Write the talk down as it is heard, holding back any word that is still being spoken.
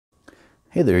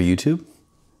Hey there, YouTube.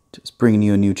 Just bringing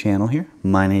you a new channel here.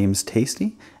 My name's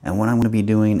Tasty, and what I'm going to be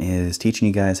doing is teaching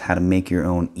you guys how to make your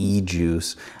own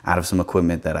e-juice out of some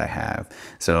equipment that I have.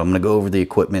 So I'm going to go over the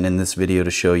equipment in this video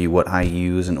to show you what I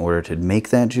use in order to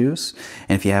make that juice.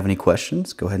 And if you have any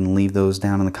questions, go ahead and leave those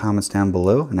down in the comments down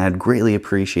below. And I'd greatly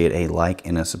appreciate a like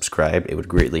and a subscribe. It would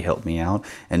greatly help me out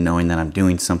and knowing that I'm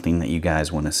doing something that you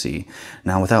guys want to see.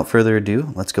 Now, without further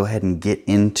ado, let's go ahead and get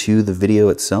into the video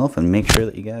itself and make sure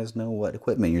that you guys know what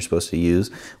equipment you're supposed to use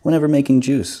whenever making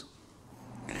juice.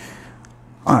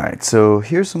 Alright, so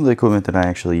here's some of the equipment that I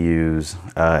actually use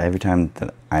every time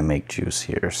that I make juice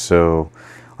here. So,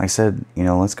 like I said,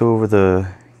 let's go over the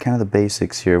kind of the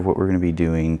basics here of what we're going to be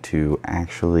doing to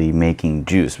actually making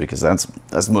juice, because that's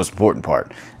the most important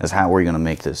part, is how we're going to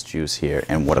make this juice here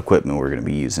and what equipment we're going to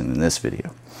be using in this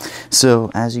video. So,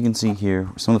 as you can see here,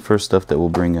 some of the first stuff that we'll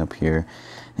bring up here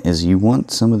is you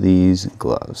want some of these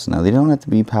gloves. Now, they don't have to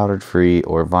be powdered free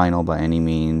or vinyl by any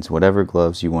means. Whatever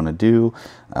gloves you want to do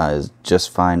is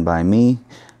just fine by me,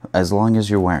 as long as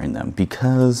you're wearing them,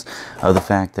 because of the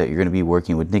fact that you're going to be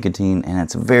working with nicotine, and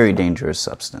it's a very dangerous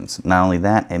substance. Not only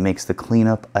that, it makes the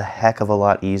cleanup a heck of a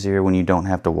lot easier when you don't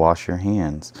have to wash your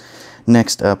hands.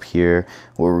 Next up here,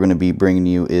 what we're going to be bringing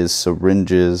you is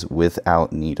syringes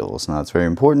without needles. Now, it's very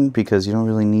important because you don't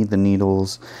really need the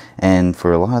needles, and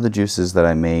for a lot of the juices that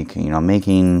I make, I'm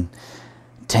making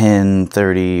 10,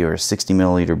 30, or 60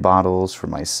 milliliter bottles for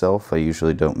myself. I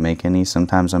usually don't make any.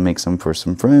 Sometimes I make some for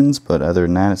some friends, but other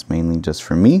than that, it's mainly just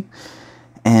for me.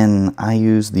 And I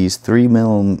use these 3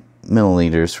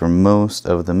 milliliters for most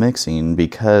of the mixing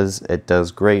because it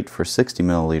does great for 60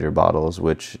 milliliter bottles,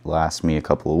 which lasts me a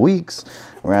couple of weeks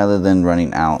rather than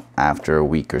running out after a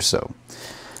week or so.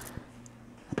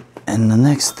 And the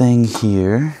next thing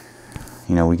here,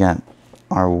 we got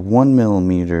our 1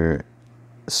 millimeter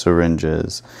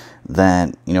syringes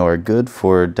that are good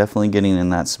for definitely getting in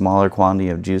that smaller quantity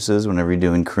of juices. Whenever you're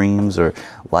doing creams or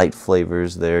light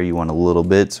flavors there, you want a little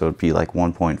bit, so it'd be like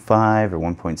 1.5 or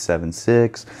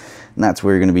 1.76, and that's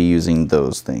where you're going to be using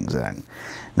those things at.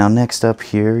 Now, next up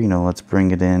here, let's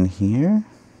bring it in here,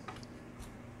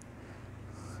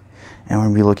 and we're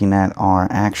going to be looking at our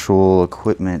actual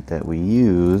equipment that we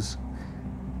use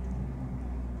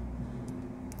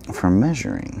for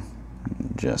measuring.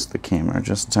 Adjust the camera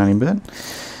just a tiny bit.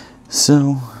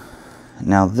 So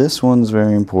now this one's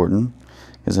very important,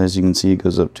 because as you can see, it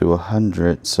goes up to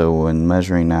 100. So when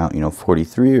measuring out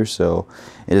 43 or so,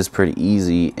 it is pretty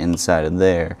easy inside of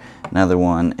there. Another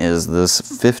one is this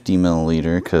 50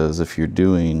 milliliter, because if you're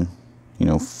doing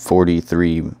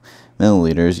 43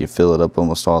 milliliters, you fill it up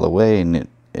almost all the way, and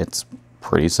it's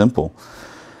pretty simple.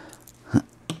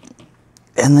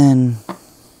 And then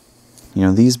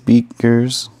these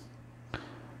beakers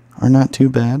are not too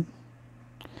bad.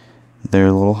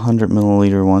 They're little 100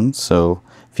 milliliter ones, so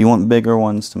if you want bigger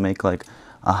ones to make like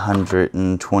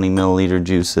 120 milliliter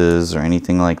juices or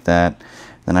anything like that,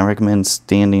 then I recommend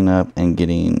stepping up and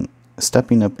getting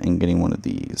one of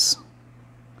these.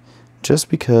 Just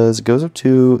because it goes up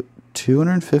to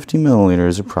 250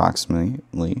 milliliters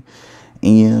approximately,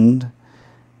 and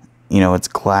it's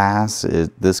glass.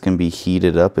 This can be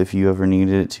heated up if you ever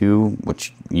needed it to,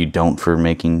 which you don't for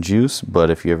making juice, but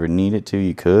if you ever need it to,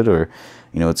 you could. Or,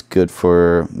 it's good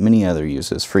for many other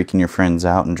uses. Freaking your friends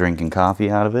out and drinking coffee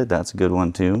out of it, that's a good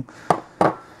one too.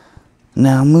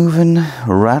 Now, moving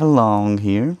right along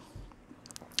here,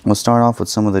 we'll start off with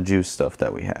some of the juice stuff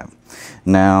that we have.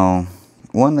 Now,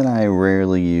 one that I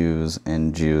rarely use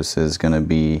in juice is going to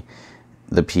be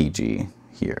the PG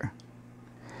here.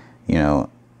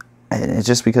 It's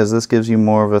just because this gives you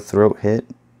more of a throat hit,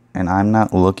 and I'm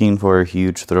not looking for a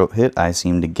huge throat hit. I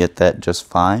seem to get that just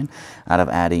fine out of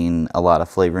adding a lot of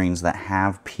flavorings that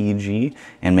have PG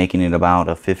and making it about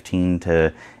a 15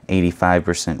 to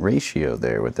 85% ratio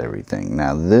there with everything.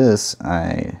 Now this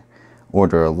I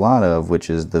order a lot of, which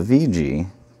is the VG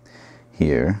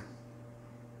here.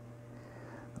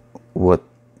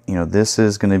 This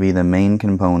is going to be the main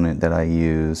component that I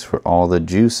use for all the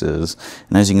juices.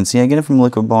 And as you can see, I get it from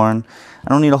Liquid Barn. I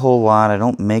don't need a whole lot. I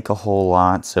don't make a whole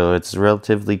lot, so it's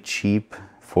relatively cheap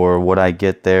for what I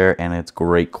get there, and it's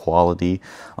great quality.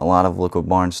 A lot of Liquid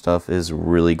Barn stuff is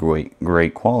really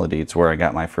great quality. It's where I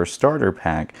got my first starter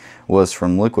pack, was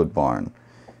from Liquid Barn.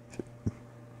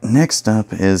 Next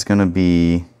up is going to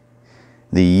be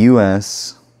the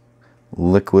US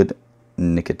Liquid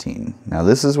Nicotine. Now,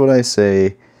 this is what I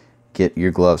say get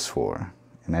your gloves for,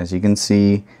 and as you can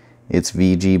see, it's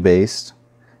VG based,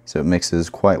 so it mixes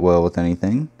quite well with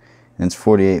anything, and it's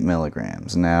 48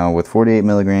 milligrams. Now, with 48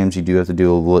 milligrams, you do have to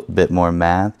do a bit more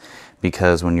math,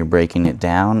 because when you're breaking it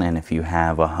down, and if you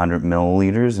have 100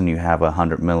 milliliters and you have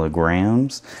 100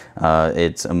 milligrams,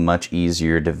 it's a much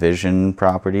easier division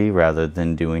property rather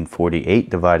than doing 48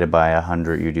 divided by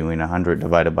 100. You're doing 100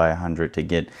 divided by 100 to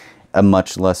get a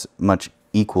much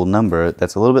equal number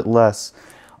that's a little bit less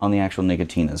on the actual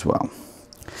nicotine as well.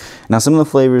 Now, some of the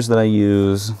flavors that I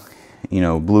use, you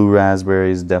know, blue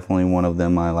raspberry is definitely one of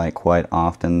them I like quite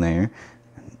often there.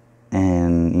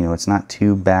 And, you know, it's not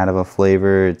too bad of a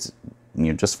flavor. It's, you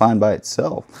know, just fine by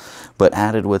itself. But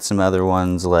added with some other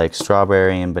ones like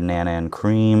strawberry and banana and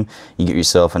cream, you get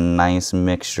yourself a nice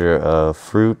mixture of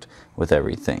fruit with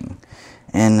everything.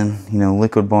 And, you know,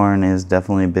 Liquid Barn is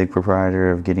definitely a big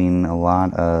proprietor of getting a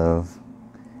lot of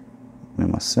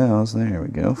my cells. There we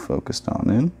go, focused on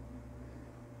in.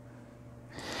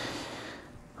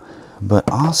 But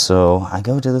also, I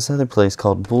go to this other place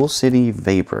called Bull City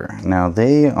Vapor. Now,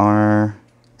 they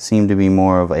seem to be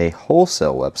more of a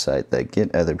wholesale website that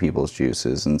get other people's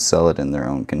juices and sell it in their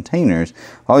own containers.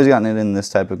 I've always gotten it in this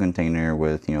type of container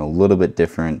with, you know, a little bit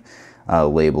different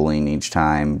labeling each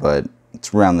time, but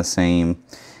it's around the same.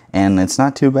 And it's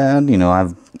not too bad. You know,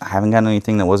 I haven't gotten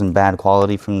anything that wasn't bad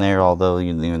quality from there, although,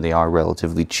 you know, they are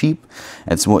relatively cheap.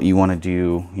 It's what you want to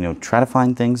do, you know, try to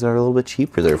find things that are a little bit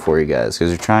cheaper there for you guys,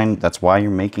 because that's why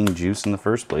you're making juice in the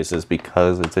first place, is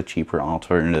because it's a cheaper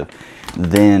alternative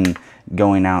than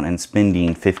going out and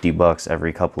spending 50 bucks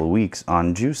every couple of weeks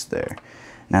on juice there.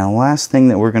 Now, the last thing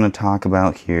that we're going to talk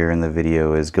about here in the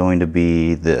video is going to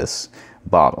be this,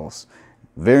 bottles.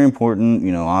 Very important,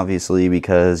 you know, obviously,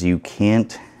 because you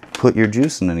can't put your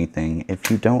juice in anything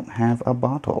if you don't have a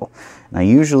bottle. And I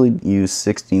usually use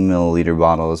 60 milliliter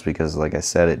bottles because, like I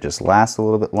said, it just lasts a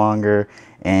little bit longer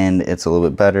and it's a little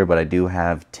bit better, but I do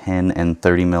have 10 and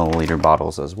 30 milliliter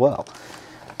bottles as well.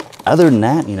 Other than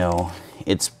that, you know,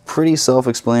 it's pretty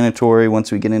self-explanatory.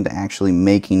 Once we get into actually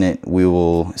making it, we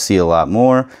will see a lot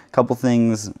more. A couple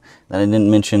things that I didn't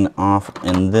mention off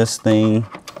in this thing.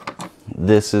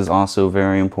 This is also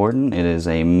very important. It is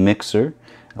a mixer.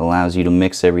 It allows you to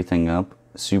mix everything up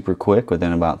super quick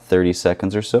within about 30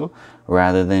 seconds or so.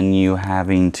 Rather than you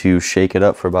having to shake it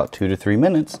up for about 2 to 3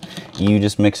 minutes, you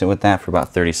just mix it with that for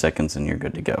about 30 seconds and you're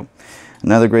good to go.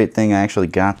 Another great thing, I actually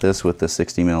got this with the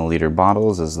 60 milliliter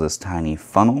bottles, is this tiny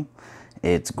funnel.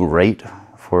 It's great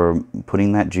for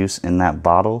putting that juice in that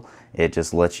bottle. It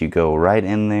just lets you go right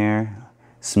in there,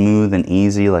 smooth and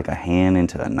easy, like a hand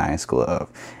into a nice glove,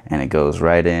 and it goes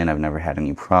right in. I've never had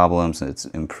any problems. It's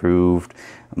improved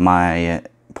my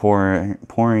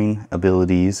pouring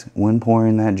abilities when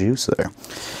pouring that juice there.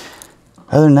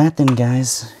 Other than that then,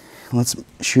 guys, let's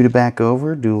shoot it back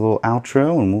over, do a little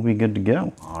outro, and we'll be good to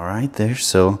go. All right there,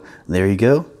 so there you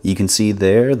go. You can see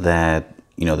there that,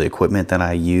 you know, the equipment that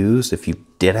I used. If you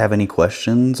did have any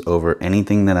questions over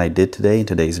anything that I did today in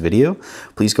today's video,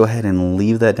 please go ahead and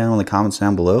leave that down in the comments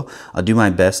down below. I'll do my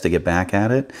best to get back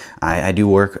at it. I do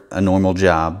work a normal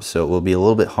job, so it will be a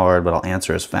little bit hard, but I'll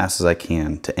answer as fast as I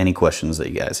can to any questions that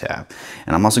you guys have.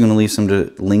 And I'm also going to leave some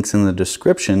links in the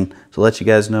description to let you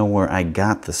guys know where I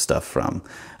got the stuff from.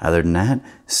 Other than that,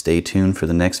 stay tuned for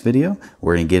the next video.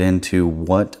 We're going to get into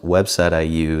what website I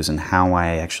use and how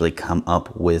I actually come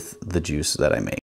up with the juice that I make.